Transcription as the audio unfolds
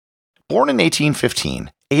Born in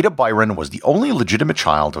 1815, Ada Byron was the only legitimate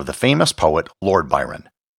child of the famous poet Lord Byron.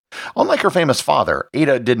 Unlike her famous father,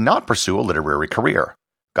 Ada did not pursue a literary career.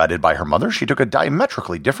 Guided by her mother, she took a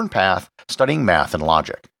diametrically different path, studying math and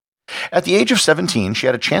logic. At the age of 17, she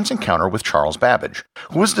had a chance encounter with Charles Babbage,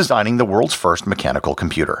 who was designing the world's first mechanical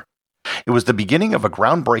computer. It was the beginning of a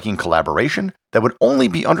groundbreaking collaboration that would only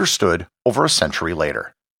be understood over a century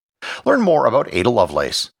later. Learn more about Ada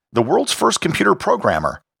Lovelace, the world's first computer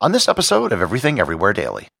programmer, on this episode of Everything Everywhere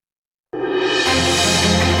Daily.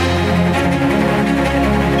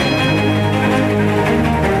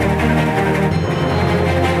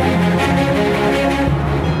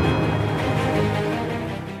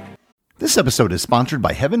 This episode is sponsored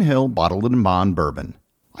by Heaven Hill Bottled and Bond Bourbon.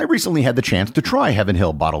 I recently had the chance to try Heaven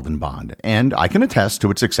Hill Bottled and Bond, and I can attest to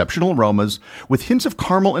its exceptional aromas with hints of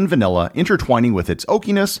caramel and vanilla intertwining with its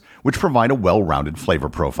oakiness, which provide a well-rounded flavor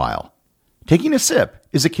profile. Taking a sip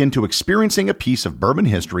is akin to experiencing a piece of bourbon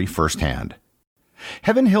history firsthand.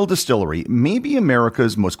 Heaven Hill Distillery may be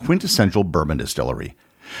America's most quintessential bourbon distillery.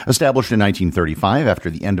 Established in 1935 after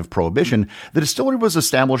the end of Prohibition, the distillery was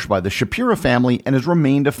established by the Shapira family and has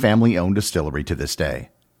remained a family-owned distillery to this day.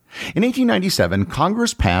 In 1897,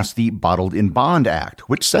 Congress passed the Bottled in Bond Act,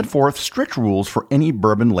 which set forth strict rules for any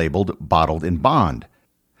bourbon labeled Bottled in Bond.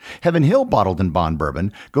 Heaven Hill Bottled in Bond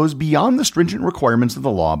Bourbon goes beyond the stringent requirements of the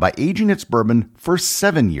law by aging its bourbon for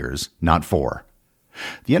 7 years, not 4.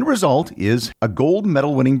 The end result is a gold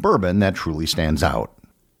medal-winning bourbon that truly stands out.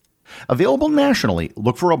 Available nationally,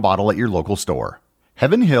 look for a bottle at your local store.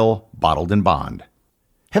 Heaven Hill Bottled in Bond.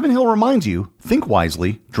 Heaven Hill reminds you, think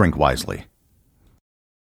wisely, drink wisely.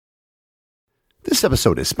 This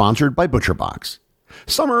episode is sponsored by ButcherBox.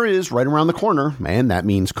 Summer is right around the corner, and that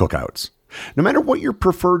means cookouts. No matter what your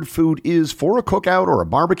preferred food is for a cookout or a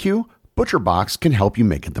barbecue, ButcherBox can help you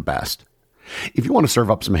make it the best. If you want to serve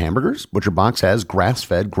up some hamburgers, ButcherBox has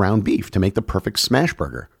grass-fed ground beef to make the perfect smash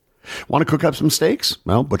burger. Want to cook up some steaks?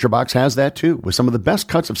 Well, ButcherBox has that too, with some of the best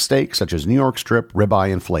cuts of steak such as New York strip,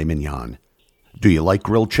 ribeye, and filet mignon. Do you like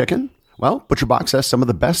grilled chicken? Well, ButcherBox has some of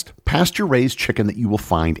the best pasture-raised chicken that you will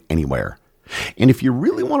find anywhere. And if you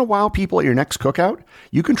really want to wow people at your next cookout,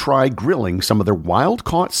 you can try grilling some of their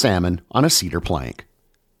wild-caught salmon on a cedar plank.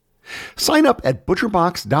 Sign up at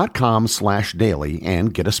butcherbox.com/daily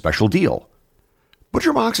and get a special deal.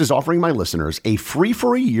 ButcherBox is offering my listeners a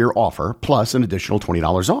free-for-a-year offer plus an additional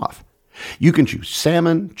 $20 off. You can choose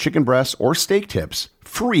salmon, chicken breasts, or steak tips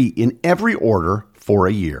free in every order for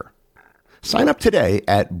a year. Sign up today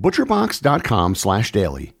at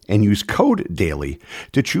butcherbox.com/daily and use code DAILY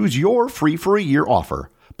to choose your free-for-a-year offer,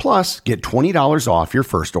 plus get $20 off your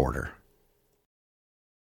first order.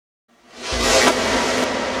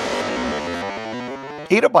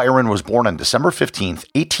 Ada Byron was born on December 15,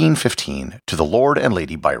 1815, to the Lord and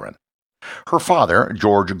Lady Byron. Her father,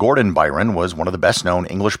 George Gordon Byron, was one of the best-known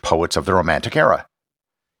English poets of the Romantic era.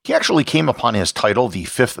 He actually came upon his title, the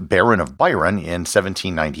 5th Baron of Byron, in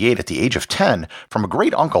 1798 at the age of 10 from a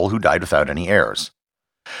great-uncle who died without any heirs.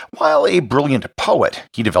 While a brilliant poet,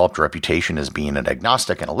 he developed a reputation as being an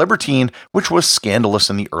agnostic and a libertine, which was scandalous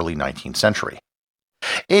in the early 19th century.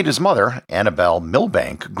 Ada's mother, Annabel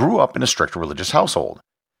Milbank, grew up in a strict religious household.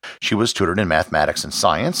 She was tutored in mathematics and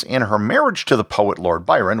science, and her marriage to the poet Lord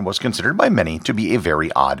Byron was considered by many to be a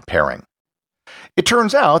very odd pairing. It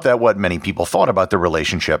turns out that what many people thought about the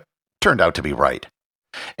relationship turned out to be right.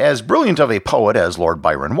 As brilliant of a poet as Lord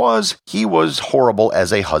Byron was, he was horrible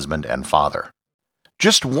as a husband and father.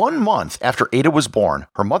 Just 1 month after Ada was born,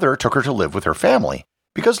 her mother took her to live with her family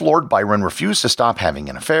because Lord Byron refused to stop having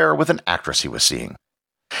an affair with an actress he was seeing.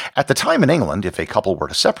 At the time in England, if a couple were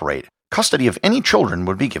to separate, custody of any children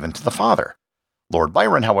would be given to the father. Lord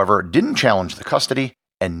Byron, however, didn't challenge the custody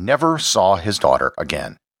and never saw his daughter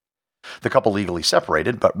again. The couple legally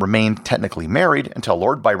separated, but remained technically married until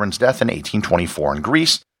Lord Byron's death in 1824 in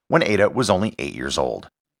Greece, when Ada was only 8 years old.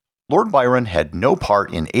 Lord Byron had no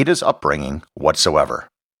part in Ada's upbringing whatsoever.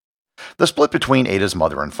 The split between Ada's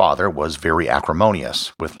mother and father was very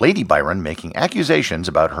acrimonious, with Lady Byron making accusations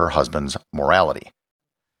about her husband's morality.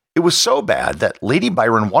 It was so bad that Lady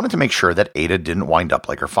Byron wanted to make sure that Ada didn't wind up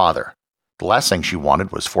like her father. The last thing she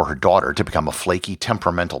wanted was for her daughter to become a flaky,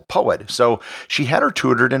 temperamental poet, so she had her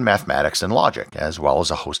tutored in mathematics and logic, as well as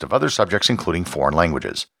a host of other subjects including foreign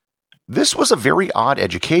languages. This was a very odd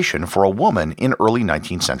education for a woman in early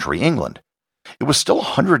 19th century England. It was still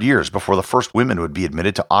 100 years before the first women would be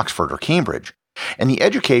admitted to Oxford or Cambridge, and the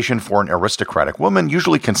education for an aristocratic woman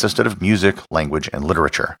usually consisted of music, language, and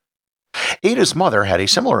literature. Ada's mother had a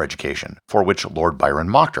similar education, for which Lord Byron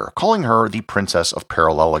mocked her, calling her the Princess of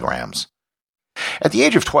Parallelograms. At the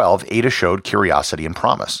age of 12, Ada showed curiosity and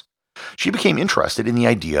promise. she became interested in the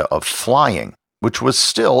idea of flying, which was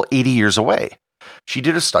still 80 years away. She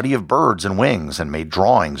did a study of birds and wings and made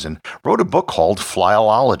drawings and wrote a book called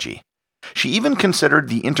Flyology. She even considered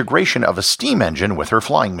the integration of a steam engine with her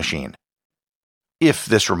flying machine. If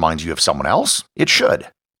this reminds you of someone else, it should.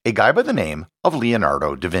 A guy by the name of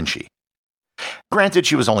Leonardo da Vinci. Granted,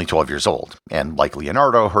 she was only 12 years old, and like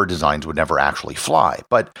Leonardo, her designs would never actually fly,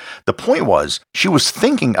 but the point was, she was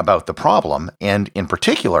thinking about the problem, and in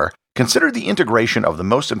particular, considered the integration of the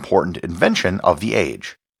most important invention of the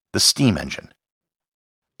age, the steam engine.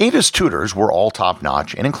 Ada's tutors were all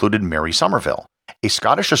top-notch and included Mary Somerville, a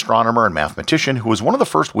Scottish astronomer and mathematician who was one of the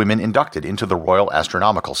first women inducted into the Royal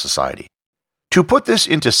Astronomical Society. To put this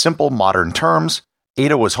into simple modern terms,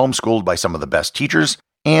 Ada was homeschooled by some of the best teachers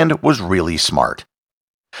and was really smart.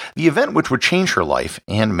 The event which would change her life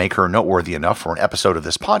and make her noteworthy enough for an episode of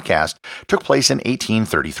this podcast took place in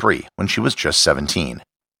 1833, when she was just 17.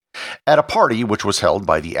 At a party which was held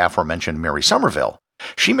by the aforementioned Mary Somerville,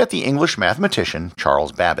 she met the English mathematician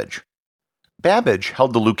Charles Babbage. Babbage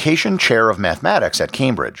held the Lucasian Chair of Mathematics at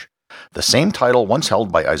Cambridge, the same title once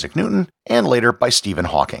held by Isaac Newton and later by Stephen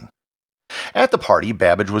Hawking. At the party,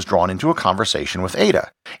 Babbage was drawn into a conversation with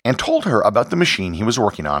Ada and told her about the machine he was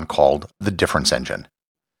working on called the difference engine.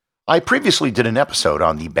 I previously did an episode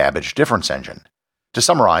on the Babbage difference engine. To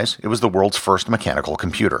summarize, it was the world's first mechanical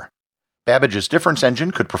computer. Babbage's difference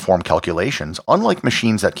engine could perform calculations unlike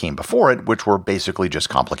machines that came before it, which were basically just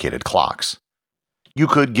complicated clocks. You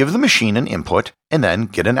could give the machine an input and then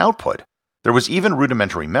get an output. There was even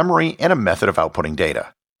rudimentary memory and a method of outputting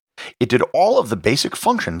data. It did all of the basic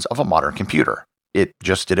functions of a modern computer. It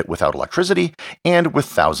just did it without electricity and with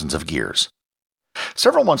thousands of gears.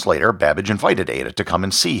 Several months later, Babbage invited Ada to come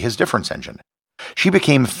and see his difference engine. She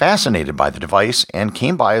became fascinated by the device and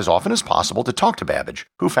came by as often as possible to talk to Babbage,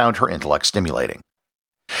 who found her intellect stimulating.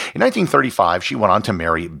 In 1935, she went on to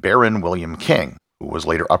marry Baron William King, who was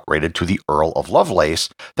later upgraded to the Earl of Lovelace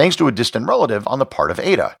thanks to a distant relative on the part of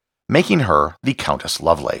Ada, making her the Countess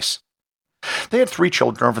Lovelace. They had 3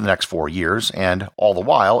 children over the next 4 years, and all the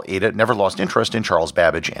while, Ada never lost interest in Charles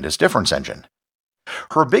Babbage and his difference engine.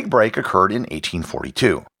 Her big break occurred in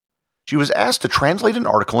 1842. She was asked to translate an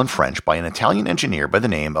article in French by an Italian engineer by the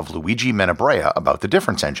name of Luigi Menabrea about the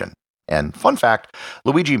difference engine. And fun fact,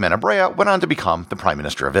 Luigi Menabrea went on to become the Prime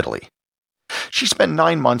Minister of Italy. She spent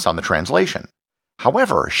 9 months on the translation.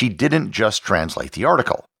 However, she didn't just translate the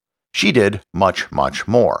article. She did much, much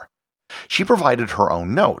more. She provided her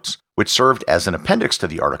own notes, which served as an appendix to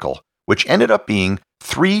the article, which ended up being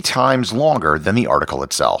 3 times longer than the article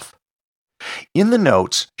itself. In the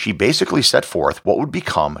notes, she basically set forth what would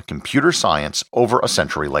become computer science over a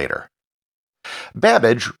century later.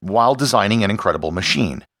 Babbage, while designing an incredible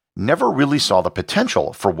machine, never really saw the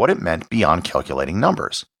potential for what it meant beyond calculating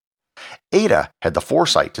numbers. Ada had the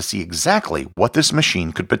foresight to see exactly what this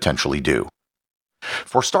machine could potentially do.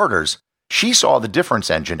 For starters, she saw the difference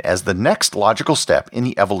engine as the next logical step in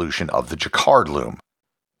the evolution of the Jacquard loom.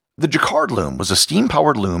 The Jacquard loom was a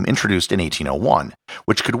steam-powered loom introduced in 1801,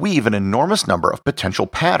 which could weave an enormous number of potential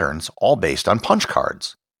patterns, all based on punch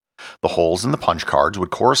cards. The holes in the punch cards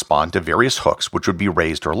would correspond to various hooks which would be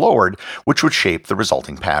raised or lowered, which would shape the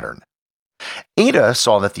resulting pattern. Ada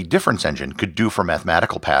saw that the difference engine could do for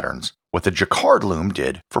mathematical patterns what the Jacquard loom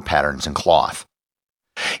did for patterns in cloth.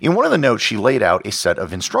 In one of the notes, she laid out a set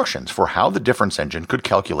of instructions for how the difference engine could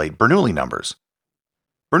calculate Bernoulli numbers.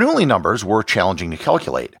 Bernoulli numbers were challenging to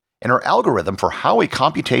calculate, and her algorithm for how a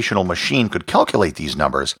computational machine could calculate these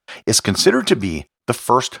numbers is considered to be the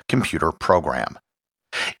first computer program.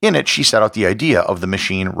 In it, she set out the idea of the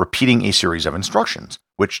machine repeating a series of instructions,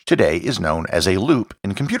 which today is known as a loop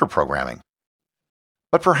in computer programming.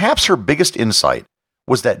 But perhaps her biggest insight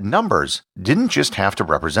was that numbers didn't just have to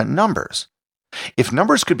represent numbers. If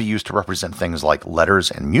numbers could be used to represent things like letters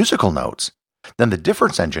and musical notes, then the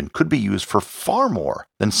difference engine could be used for far more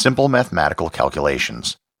than simple mathematical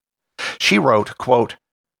calculations. She wrote, quote,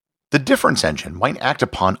 "The difference engine might act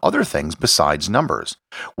upon other things besides numbers,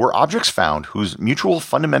 were objects found whose mutual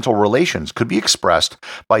fundamental relations could be expressed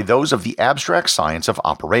by those of the abstract science of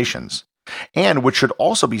operations, and which should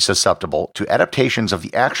also be susceptible to adaptations of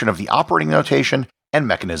the action of the operating notation and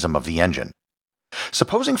mechanism of the engine.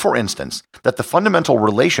 Supposing, for instance, that the fundamental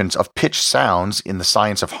relations of pitched sounds in the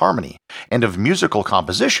science of harmony and of musical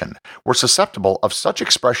composition were susceptible of such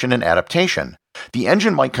expression and adaptation, the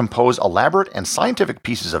engine might compose elaborate and scientific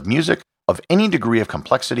pieces of music of any degree of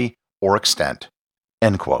complexity or extent."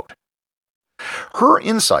 End quote. Her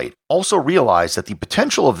insight also realized that the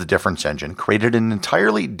potential of the difference engine created an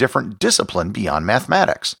entirely different discipline beyond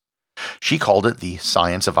mathematics. She called it the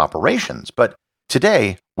science of operations, but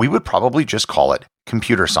Today, we would probably just call it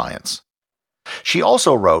computer science. She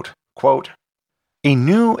also wrote, quote, "A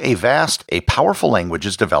new, a vast, a powerful language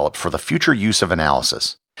is developed for the future use of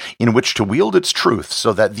analysis, in which to wield its truths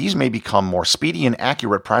so that these may become more speedy and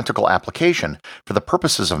accurate practical application for the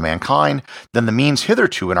purposes of mankind than the means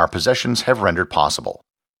hitherto in our possessions have rendered possible.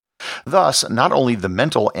 Thus, not only the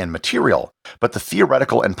mental and material, but the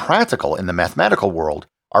theoretical and practical in the mathematical world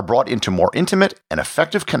are brought into more intimate and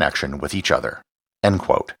effective connection with each other." End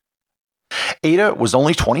quote. Ada was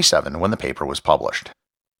only 27 when the paper was published.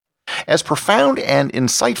 As profound and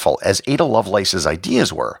insightful as Ada Lovelace's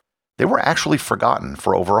ideas were, they were actually forgotten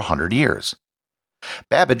for over 100 years.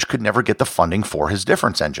 Babbage could never get the funding for his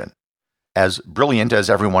difference engine. As brilliant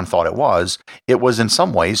as everyone thought it was in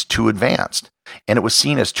some ways too advanced, and it was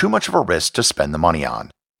seen as too much of a risk to spend the money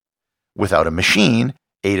on. Without a machine,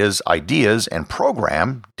 Ada's ideas and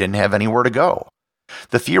program didn't have anywhere to go.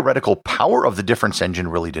 The theoretical power of the difference engine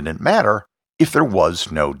really didn't matter if there was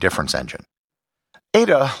no difference engine.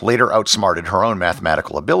 Ada later outsmarted her own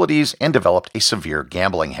mathematical abilities and developed a severe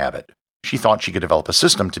gambling habit. She thought she could develop a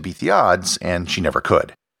system to beat the odds, and she never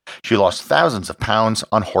could. She lost thousands of pounds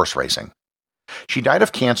on horse racing. She died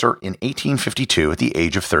of cancer in 1852 at the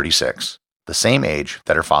age of 36, the same age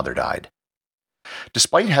that her father died.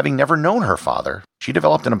 Despite having never known her father, she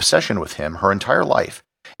developed an obsession with him her entire life,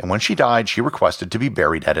 and when she died, she requested to be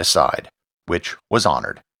buried at his side, which was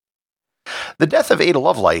honored. The death of Ada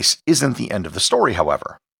Lovelace isn't the end of the story,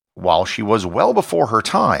 however. While she was well before her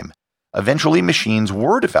time, eventually machines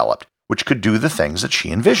were developed which could do the things that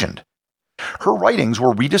she envisioned. Her writings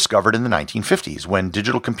were rediscovered in the 1950s when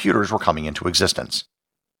digital computers were coming into existence.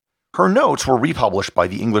 Her notes were republished by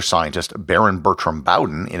the English scientist Baron Bertram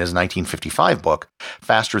Bowden in his 1955 book,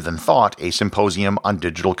 Faster Than Thought, A Symposium on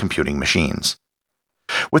Digital Computing Machines.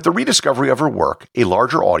 With the rediscovery of her work, a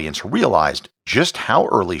larger audience realized just how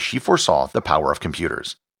early she foresaw the power of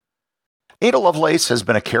computers. Ada Lovelace has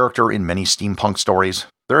been a character in many steampunk stories.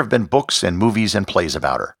 There have been books and movies and plays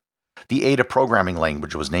about her. The Ada programming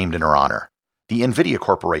language was named in her honor. The NVIDIA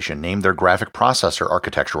Corporation named their graphic processor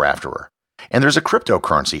architecture after her. And there's a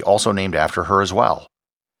cryptocurrency also named after her as well.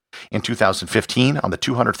 In 2015, on the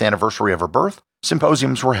 200th anniversary of her birth,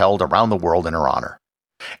 symposiums were held around the world in her honor.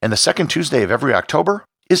 And the second Tuesday of every October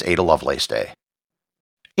is Ada Lovelace Day.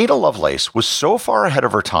 Ada Lovelace was so far ahead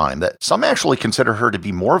of her time that some actually consider her to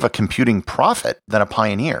be more of a computing prophet than a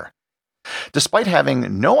pioneer. Despite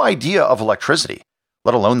having no idea of electricity,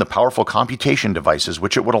 let alone the powerful computation devices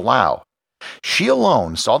which it would allow, she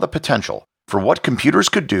alone saw the potential for what computers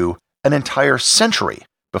could do an entire century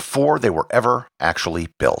before they were ever actually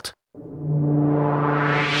built.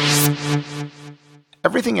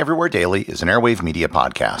 Everything Everywhere Daily is an Airwave Media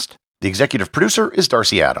podcast. The executive producer is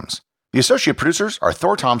Darcy Adams. The associate producers are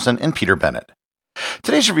Thor Thompson and Peter Bennett.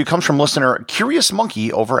 Today's review comes from listener Curious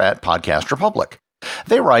Monkey over at Podcast Republic.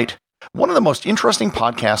 They write, "One of the most interesting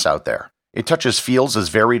podcasts out there. It touches fields as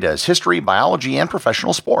varied as history, biology, and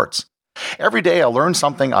professional sports. Every day I learn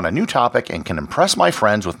something on a new topic and can impress my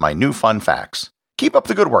friends with my new fun facts. Keep up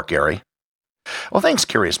the good work, Gary." Well, thanks,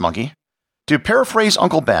 Curious Monkey. To paraphrase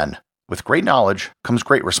Uncle Ben, with great knowledge comes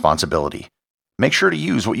great responsibility. Make sure to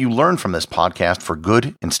use what you learn from this podcast for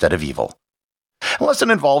good instead of evil. Unless it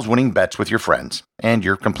involves winning bets with your friends, and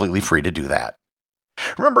you're completely free to do that.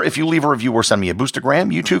 Remember, if you leave a review or send me a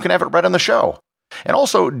Boostagram, you too can have it read on the show. And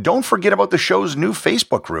also, don't forget about the show's new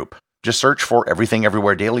Facebook group. Just search for Everything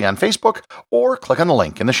Everywhere Daily on Facebook or click on the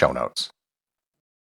link in the show notes.